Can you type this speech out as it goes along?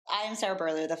I am Sarah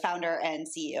Burlew, the founder and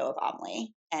CEO of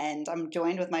Omly, and I'm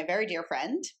joined with my very dear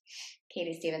friend,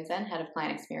 Katie Stevenson, Head of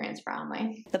Client Experience for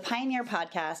Omly. The Pioneer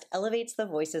podcast elevates the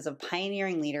voices of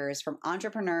pioneering leaders from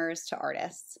entrepreneurs to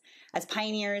artists. As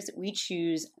pioneers, we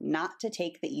choose not to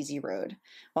take the easy road.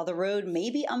 While the road may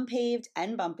be unpaved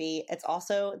and bumpy, it's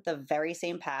also the very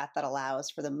same path that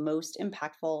allows for the most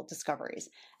impactful discoveries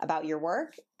about your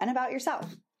work and about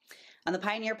yourself. On the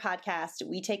Pioneer podcast,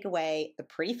 we take away the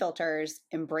pretty filters,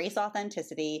 embrace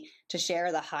authenticity to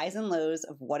share the highs and lows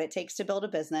of what it takes to build a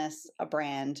business, a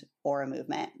brand, or a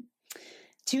movement.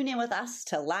 Tune in with us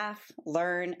to laugh,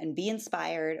 learn, and be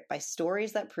inspired by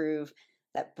stories that prove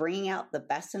that bringing out the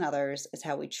best in others is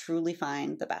how we truly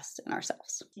find the best in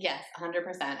ourselves. Yes, 100%.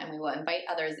 And we will invite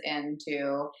others in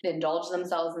to indulge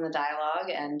themselves in the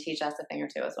dialogue and teach us a thing or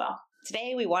two as well.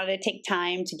 Today, we wanted to take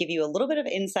time to give you a little bit of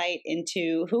insight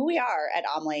into who we are at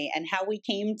Omly and how we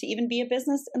came to even be a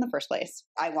business in the first place.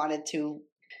 I wanted to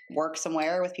work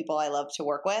somewhere with people I love to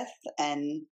work with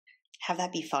and have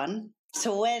that be fun.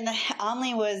 So when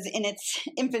Omly was in its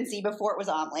infancy, before it was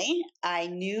Omly, I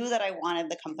knew that I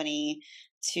wanted the company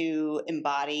to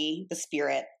embody the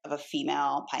spirit of a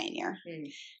female pioneer.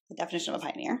 The definition of a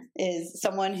pioneer is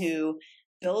someone who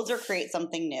builds or creates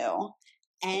something new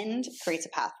and creates a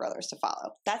path for others to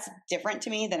follow. That's different to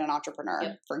me than an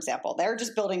entrepreneur, for example. They're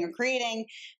just building or creating,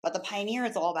 but the pioneer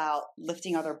is all about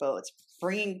lifting other boats,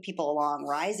 bringing people along,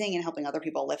 rising and helping other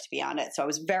people lift beyond it. So I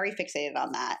was very fixated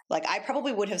on that. Like I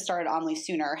probably would have started Omly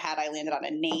sooner had I landed on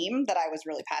a name that I was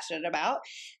really passionate about.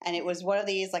 And it was one of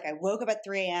these, like I woke up at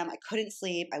 3 a.m., I couldn't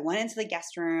sleep, I went into the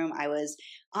guest room, I was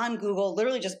on Google,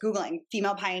 literally just Googling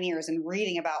female pioneers and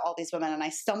reading about all these women. And I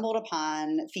stumbled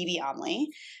upon Phoebe Omly,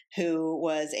 who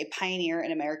was a pioneer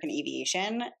in American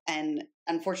aviation and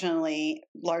unfortunately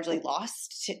largely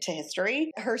lost to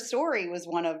history. Her story was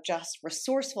one of just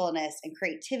resourcefulness and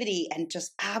creativity and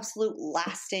just absolute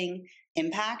lasting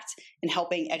impact in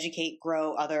helping educate,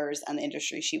 grow others and the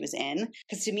industry she was in.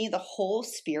 Because to me, the whole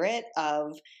spirit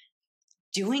of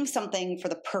doing something for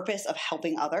the purpose of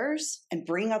helping others and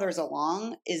bring others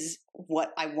along is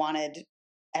what I wanted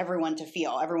everyone to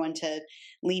feel, everyone to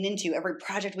lean into, every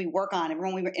project we work on,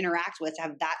 everyone we interact with to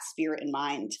have that spirit in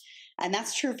mind. And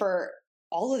that's true for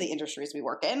all of the industries we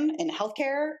work in. In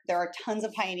healthcare, there are tons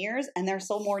of pioneers and there's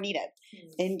still more needed.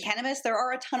 In cannabis, there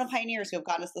are a ton of pioneers who have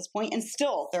gotten us to this point and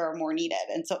still there are more needed.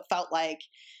 And so it felt like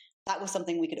that was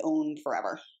something we could own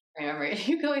forever. I remember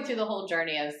you going through the whole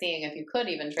journey of seeing if you could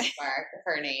even trademark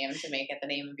her name to make it the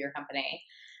name of your company.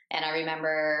 And I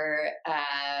remember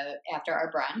after our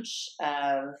brunch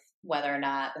of whether or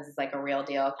not this is like a real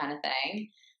deal kind of thing,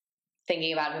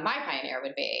 thinking about who my pioneer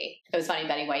would be. It was funny,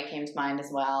 Betty White came to mind as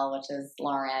well, which is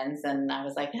Lauren's. And I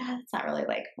was like, yeah, that's not really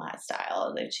like my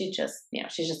style. She's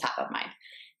just top of mind.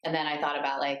 And then I thought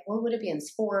about like, well, would it be in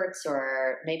sports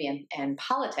or maybe in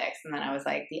politics? And then I was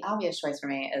like, the obvious choice for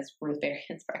me is Ruth Bader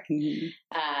Ginsburg.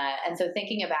 And so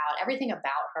thinking about everything about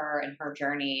her and her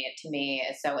journey to me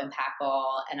is so impactful.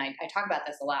 And I talk about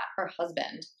this a lot. Her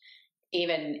husband,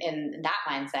 even in that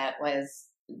mindset,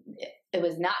 it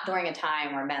was not during a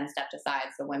time where men stepped aside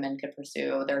so women could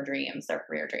pursue their dreams, their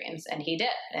career dreams. And he did.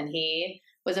 And he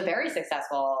was a very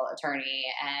successful attorney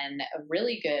and a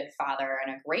really good father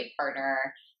and a great partner.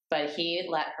 But he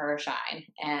let her shine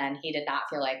and he did not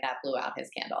feel like that blew out his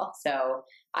candle. So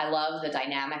I love the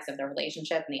dynamics of the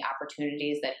relationship and the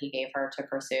opportunities that he gave her to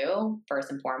pursue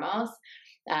first and foremost.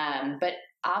 But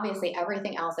obviously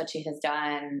everything else that she has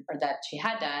done or that she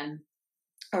had done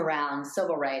around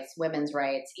civil rights, women's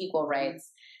rights, equal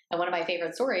rights. And one of my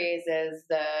favorite stories is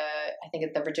I think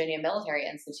it's the Virginia Military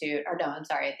Institute, or no, I'm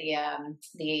sorry,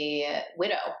 the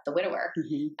widower,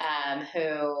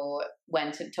 who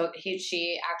went to,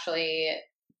 she actually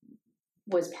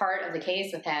was part of the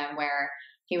case with him where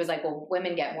he was like, well,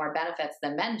 women get more benefits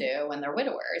than men do when they're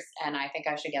widowers. And I think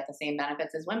I should get the same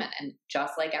benefits as women. And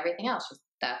just like everything else,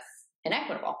 that's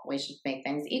inequitable. We should make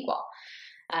things equal.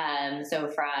 So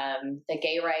from the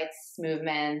gay rights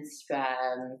movement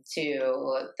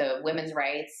to the women's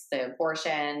rights, the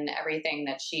abortion, everything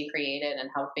that she created and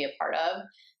helped be a part of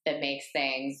that makes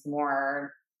things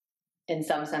more, in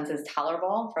some senses,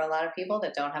 tolerable for a lot of people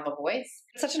that don't have a voice.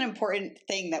 It's such an important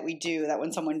thing that we do, that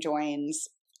when someone joins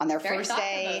on their first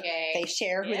day, they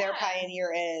share who their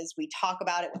pioneer is. We talk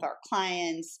about it with our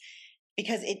clients.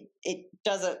 Because it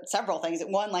does several things.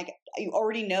 One, like you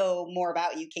already know more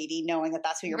about you, Katie, knowing that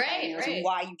that's who your pioneer is and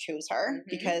why you chose her.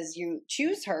 Because you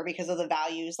choose her because of the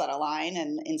values that align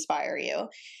and inspire you.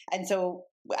 And so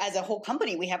as a whole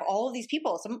company, we have all of these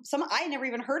people, some I never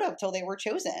even heard of till they were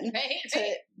chosen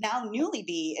to now newly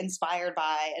be inspired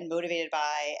by and motivated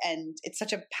by. And it's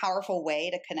such a powerful way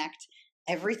to connect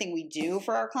everything we do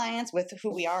for our clients with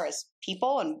who we are as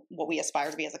people and what we aspire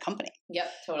to be as a company. Yep,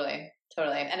 totally.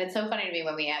 And it's so funny to me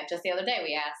when just the other day,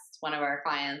 we asked one of our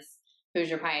clients, who's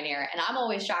your pioneer? And I'm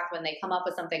always shocked when they come up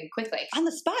with something quickly. On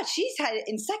the spot. She's had it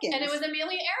in seconds. And it was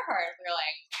Amelia Earhart. We were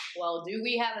like, well, do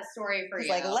we have a story for you?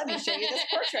 Like, let me show you this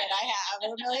portrait I have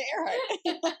of Amelia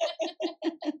Earhart.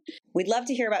 We'd love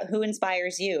to hear about who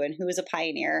inspires you and who is a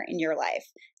pioneer in your life.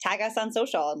 Tag us on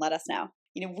social and let us know.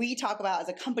 We talk about as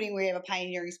a company, we have a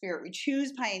pioneering spirit. We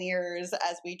choose pioneers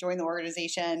as we join the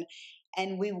organization.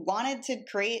 And we wanted to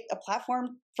create a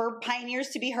platform for pioneers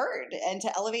to be heard and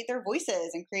to elevate their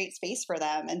voices and create space for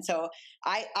them. And so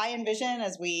I envision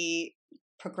as we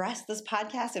progress this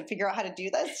podcast and figure out how to do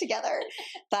this together,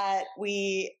 that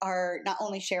we are not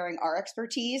only sharing our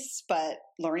expertise, but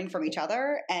learning from each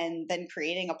other and then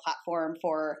creating a platform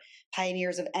for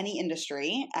pioneers of any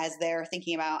industry as they're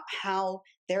thinking about how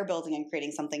they're building and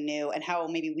creating something new and how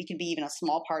maybe we can be even a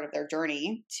small part of their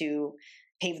journey to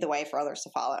pave the way for others to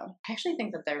follow. I actually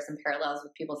think that there's some parallels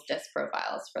with people's disc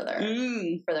profiles for their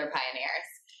pioneers,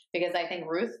 because I think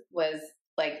Ruth was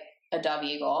like a dove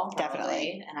eagle, probably,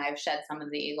 definitely, and I've shed some of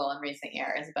the eagle in recent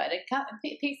years, but it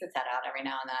peeks its head out every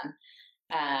now and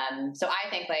then. So I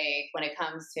think like when it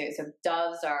comes to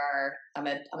doves are I'm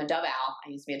a dove owl.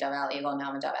 I used to be a dove owl eagle, now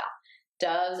I'm a dove owl.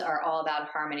 Doves are all about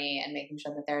harmony and making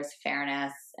sure that there's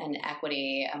fairness and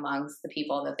equity amongst the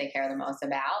people that they care the most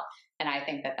about. And I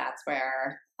think that that's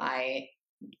where I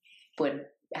would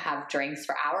have drinks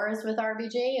for hours with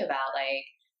RBG about like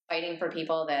fighting for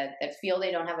people that feel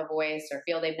they don't have a voice or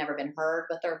feel they've never been heard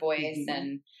with their voice,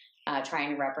 and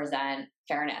trying to represent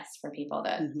fairness for people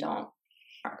that don't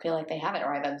feel like they have it,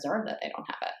 or I've observed that they don't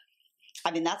have it.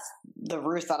 I mean, that's the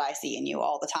Ruth that I see in you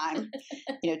all the time,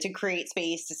 to create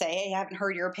space to say, hey, I haven't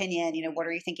heard your opinion. What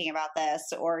are you thinking about this?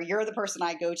 Or you're the person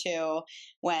I go to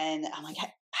when I'm like,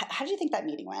 how did you think that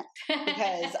meeting went?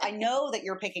 Because I know that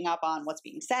you're picking up on what's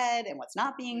being said and what's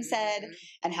not being said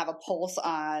and have a pulse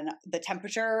on the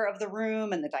temperature of the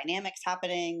room and the dynamics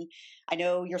happening. I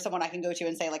know you're someone I can go to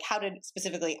and say, like, how did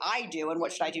specifically I do and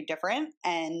what should I do different?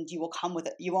 And you will come with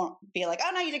it. You won't be like,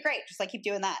 oh, no, you did great. Just like keep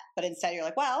doing that. But instead you're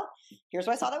like, well, here's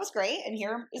what I saw that was great. And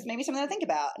here is maybe something to think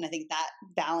about. And I think that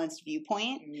balanced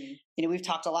viewpoint, we've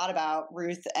talked a lot about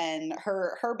Ruth and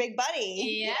her big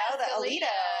buddy, the Alita.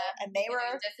 And they were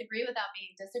disagree without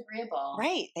being disagreeable.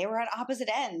 Right. They were on opposite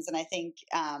ends. And I think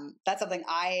that's something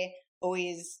I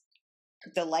always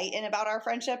delight in about our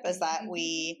friendship is that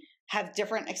we have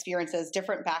different experiences,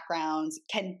 different backgrounds,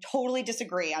 can totally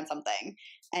disagree on something.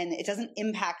 And it doesn't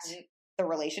impact the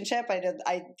relationship.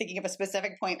 I'm thinking of a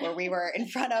specific point where we were in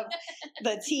front of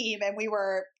the team and we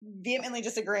were vehemently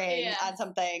disagreeing on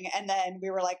something. And then we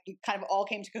were like, we kind of all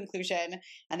came to conclusion.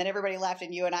 And then everybody left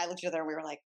and you and I looked at each other and we were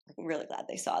like, I'm really glad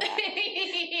they saw that. That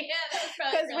was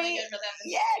probably really good for them.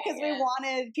 Because we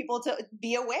wanted people to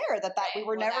be aware that we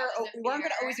were we weren't going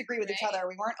to always agree with each other.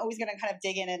 We weren't always going to kind of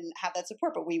dig in and have that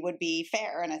support, but we would be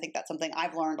fair. And I think that's something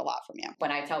I've learned a lot from you.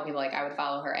 When I tell people like I would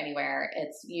follow her anywhere,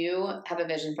 it's you have a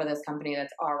vision for this company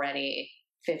that's already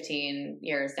 15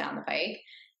 years down the pike.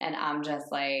 And I'm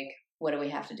just like, what do we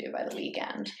have to do by the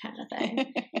weekend kind of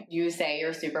thing. You say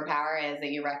your superpower is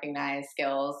that you recognize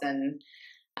skills and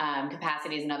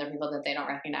capacities in other people that they don't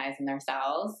recognize in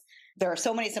themselves. There are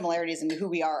so many similarities in who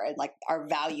we are and like our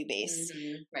value base,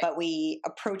 but we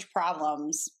approach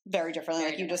problems very differently,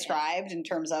 like you described, in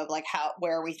terms of like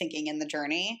where are we thinking in the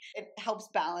journey. It helps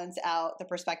balance out the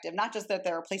perspective, not just that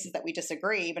there are places that we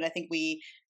disagree, but I think we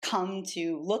come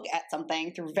to look at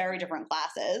something through very different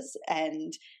glasses,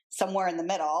 and somewhere in the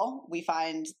middle we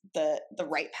find the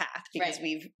right path because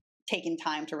we've taken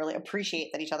time to really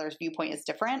appreciate that each other's viewpoint is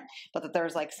different, but that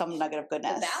there's like some nugget of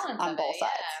goodness on both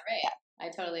sides. I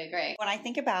totally agree. When I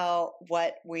think about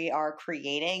what we are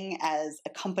creating as a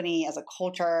company, as a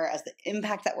culture, as the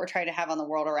impact that we're trying to have on the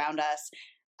world around us,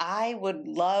 I would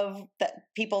love that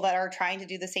people that are trying to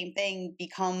do the same thing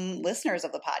become listeners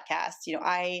of the podcast.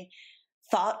 I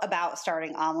thought about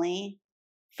starting Omly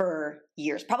for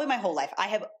years, probably my whole life. I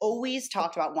have always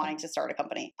talked about wanting to start a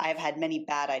company. I've had many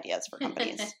bad ideas for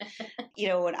companies.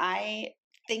 When I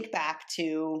think back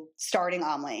to starting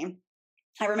Omly,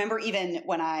 I remember even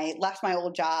when I left my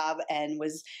old job and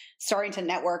was starting to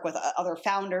network with other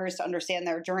founders to understand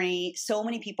their journey, so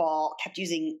many people kept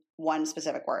using one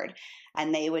specific word.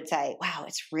 And they would say, wow,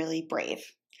 it's really brave.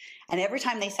 And every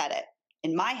time they said it,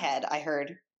 in my head, I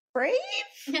heard brave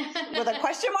with a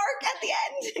question mark at the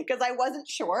end because I wasn't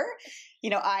sure.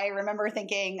 I remember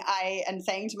thinking and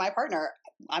saying to my partner,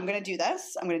 I'm going to do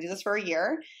this. I'm going to do this for a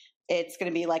year. It's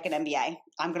going to be like an MBA.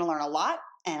 I'm going to learn a lot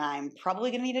and I'm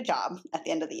probably going to need a job at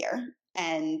the end of the year.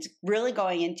 And really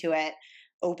going into it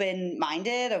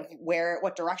open-minded of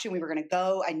what direction we were going to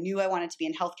go. I knew I wanted to be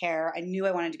in healthcare. I knew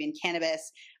I wanted to be in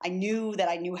cannabis. I knew that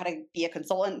I knew how to be a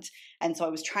consultant. And so I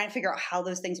was trying to figure out how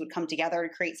those things would come together to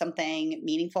create something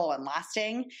meaningful and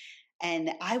lasting.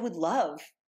 And I would love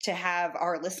to have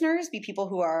our listeners be people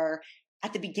who are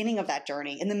at the beginning of that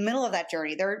journey, in the middle of that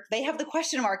journey. They have the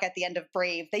question mark at the end of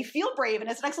brave. They feel brave and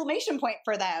it's an exclamation point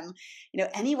for them.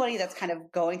 Anybody that's kind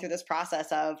of going through this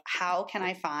process of how can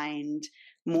I find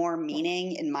more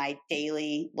meaning in my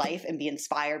daily life and be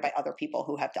inspired by other people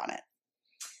who have done it.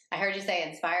 I heard you say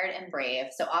inspired and brave.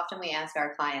 So often we ask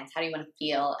our clients, how do you want to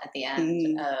feel at the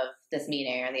end of this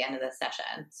meeting or the end of this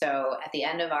session? So at the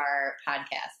end of our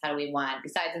podcast, how do we want,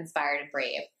 besides inspired and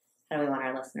brave, how do we want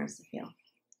our listeners to feel?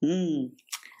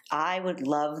 I would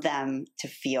love them to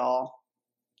feel,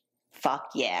 fuck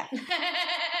yeah.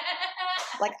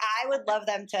 Like I would love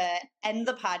them to end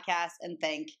the podcast and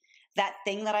think, that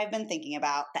thing that I've been thinking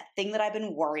about, that thing that I've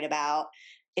been worried about,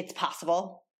 it's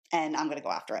possible and I'm going to go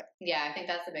after it. Yeah, I think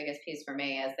that's the biggest piece for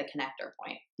me is the connector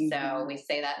point. So we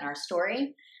say that in our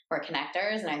story, we're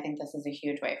connectors. And I think this is a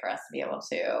huge way for us to be able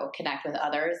to connect with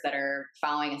others that are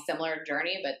following a similar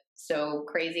journey, but so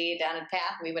crazy down a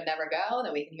path we would never go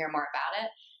that we can hear more about it.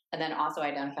 And then also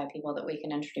identify people that we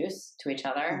can introduce to each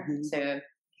other to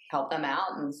help them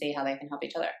out and see how they can help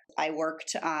each other. I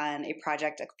worked on a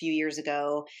project a few years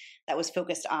ago that was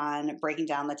focused on breaking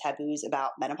down the taboos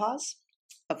about menopause,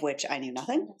 of which I knew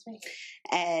nothing. That's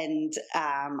right. And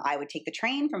I would take the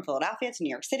train from Philadelphia to New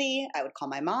York City. I would call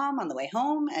my mom on the way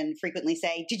home and frequently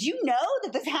say, did you know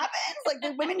that this happens? Like,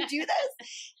 do women do this?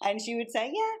 And she would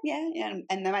say, yeah.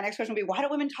 And then my next question would be, why do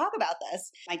women talk about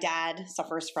this? My dad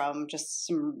suffers from just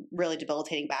some really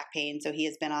debilitating back pain. So he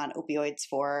has been on opioids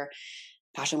for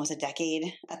almost a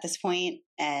decade at this point.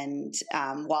 And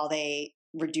while they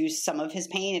reduce some of his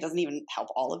pain, it doesn't even help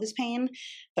all of his pain,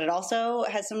 but it also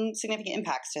has some significant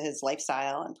impacts to his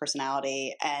lifestyle and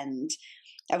personality. And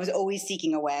I was always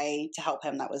seeking a way to help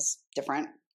him that was different.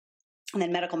 And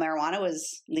then medical marijuana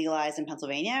was legalized in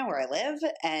Pennsylvania where I live.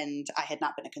 And I had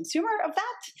not been a consumer of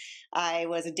that. I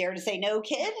was a dare to say no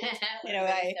kid.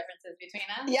 Differences between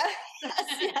us. Yes.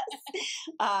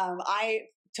 I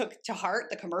took to heart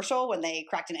the commercial when they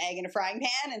cracked an egg in a frying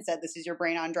pan and said, this is your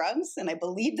brain on drugs. And I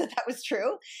believed that was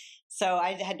true. So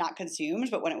I had not consumed,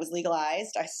 but when it was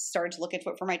legalized, I started to look into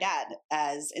it for my dad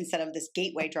as instead of this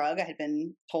gateway drug I had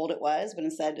been told it was, but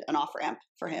instead an off-ramp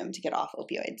for him to get off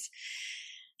opioids.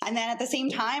 And then at the same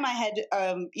time, I had,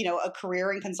 a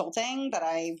career in consulting that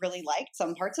I really liked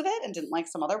some parts of it and didn't like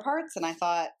some other parts. And I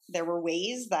thought there were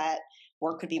ways that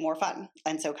work could be more fun.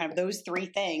 And so kind of those three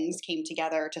things came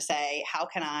together to say, how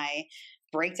can I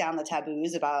break down the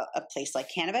taboos about a place like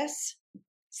cannabis,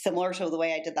 similar to the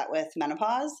way I did that with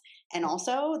menopause, and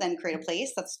also then create a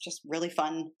place that's just really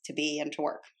fun to be and to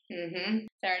work. Sarah and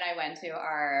I went to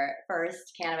our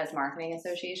first Cannabis Marketing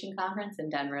Association conference in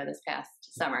Denver this past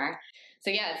summer.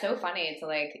 So yeah, it's so funny to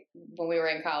like when we were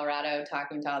in Colorado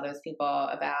talking to all those people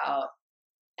about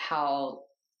how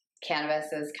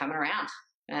cannabis is coming around.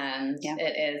 And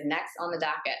it is next on the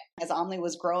docket. As Omni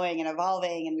was growing and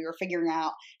evolving and we were figuring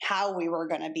out how we were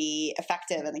going to be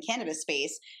effective in the cannabis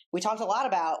space, we talked a lot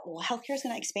about, well, healthcare is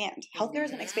going to expand. Healthcare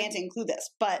is going to expand to include this,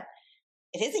 but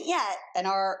it isn't yet. And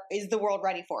is the world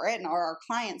ready for it? And are our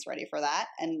clients ready for that?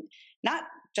 And not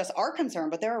just our concern,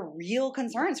 but there are real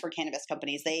concerns for cannabis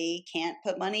companies. They can't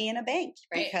put money in a bank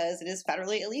because it is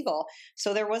federally illegal.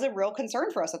 So there was a real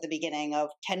concern for us at the beginning of,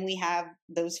 can we have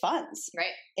those funds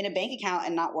in a bank account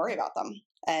and not worry about them?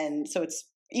 And so it's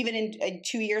even in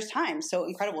 2 years' time, so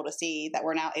incredible to see that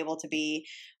we're now able to be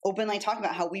openly talking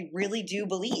about how we really do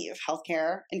believe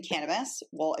healthcare and cannabis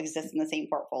will exist in the same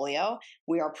portfolio.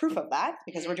 We are proof of that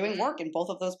because we're doing work in both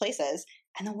of those places.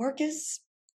 And the work is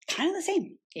kind of the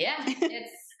same. Yeah,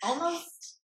 it's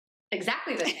almost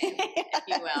exactly the same, if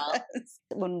you will.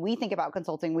 When we think about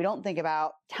consulting, we don't think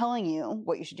about telling you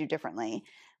what you should do differently,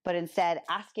 but instead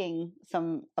asking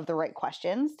some of the right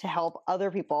questions to help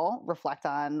other people reflect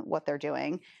on what they're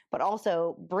doing, but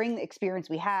also bring the experience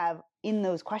we have in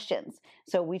those questions.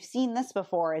 So we've seen this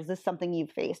before. Is this something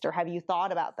you've faced, or have you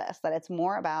thought about this? That it's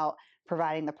more about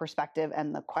providing the perspective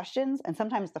and the questions and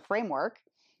sometimes the framework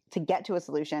to get to a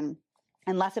solution,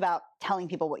 and less about telling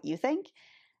people what you think.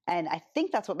 And I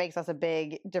think that's what makes us a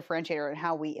big differentiator in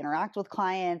how we interact with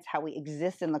clients, how we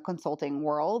exist in the consulting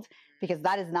world, because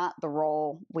that is not the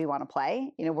role we want to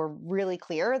play. We're really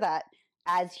clear that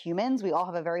as humans, we all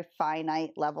have a very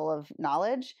finite level of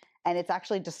knowledge. And it's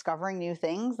actually discovering new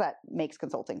things that makes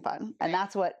consulting fun. And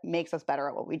that's what makes us better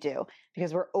at what we do,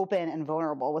 because we're open and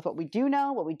vulnerable with what we do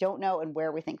know, what we don't know, and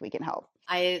where we think we can help.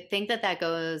 I think that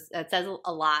says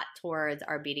a lot towards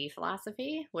our BD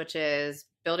philosophy, which is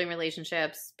building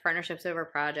relationships, partnerships over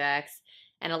projects.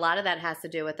 And a lot of that has to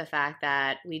do with the fact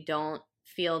that we don't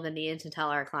feel the need to tell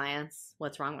our clients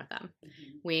what's wrong with them.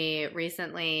 Mm-hmm. We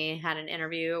recently had an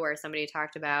interview where somebody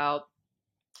talked about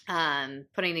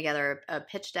putting together a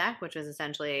pitch deck, which was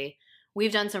essentially,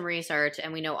 we've done some research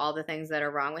and we know all the things that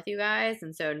are wrong with you guys.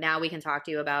 And so now we can talk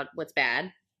to you about what's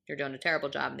bad. You're doing a terrible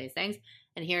job in these things.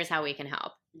 And here's how we can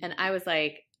help. And I was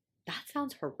like, that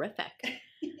sounds horrific.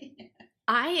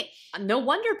 No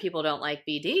wonder people don't like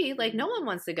BD. Like, no one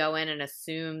wants to go in and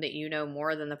assume that you know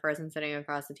more than the person sitting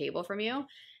across the table from you.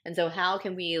 And so how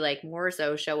can we more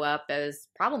so show up as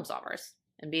problem solvers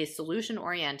and be solution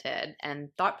oriented and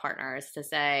thought partners to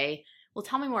say, well,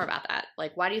 tell me more about that.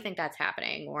 Why do you think that's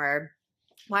happening? Or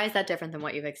why is that different than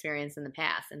what you've experienced in the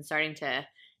past? And starting to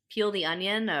peel the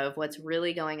onion of what's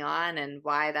really going on and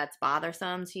why that's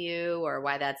bothersome to you, or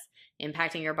why that's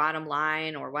impacting your bottom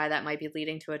line, or why that might be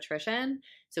leading to attrition.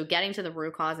 So getting to the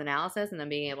root cause analysis and then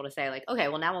being able to say okay,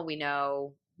 well, now when we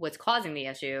know what's causing the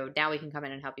issue, now we can come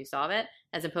in and help you solve it,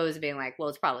 as opposed to being well,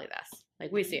 it's probably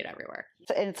this. We see it everywhere.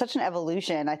 And it's such an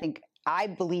evolution. I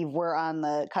believe we're on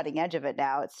the cutting edge of it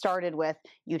now. It started with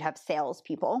you'd have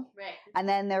salespeople. Right. And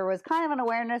then there was kind of an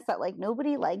awareness that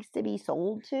nobody likes to be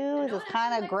sold to. It's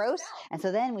kind of gross. And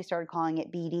so then we started calling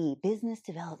it BD, business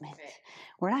development. Right.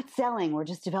 We're not selling, we're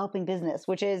just developing business,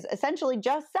 which is essentially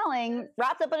just selling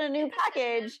wrapped up in a new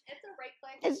package. It's a right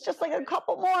click. It's just a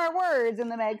couple more words in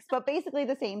the mix, but basically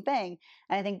the same thing.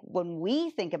 And I think when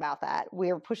we think about that,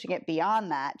 we're pushing it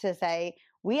beyond that to say,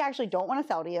 we actually don't want to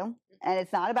sell to you. And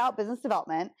it's not about business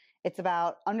development. It's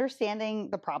about understanding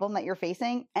the problem that you're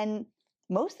facing. And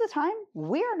most of the time,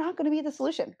 we are not going to be the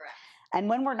solution. Correct. And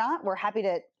when we're not, we're happy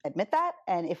to admit that.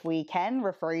 And if we can,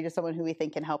 refer you to someone who we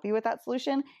think can help you with that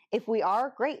solution. If we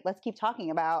are, great, let's keep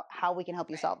talking about how we can help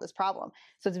you solve this problem.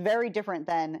 So it's very different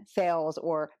than sales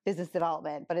or business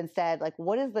development, but instead,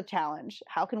 what is the challenge?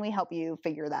 How can we help you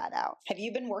figure that out? Have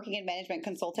you been working in management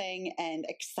consulting and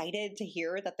excited to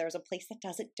hear that there's a place that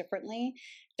does it differently?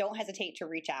 Don't hesitate to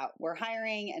reach out. We're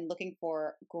hiring and looking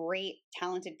for great,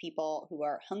 talented people who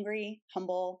are hungry,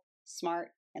 humble,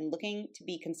 smart, and looking to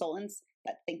be consultants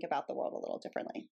that think about the world a little differently.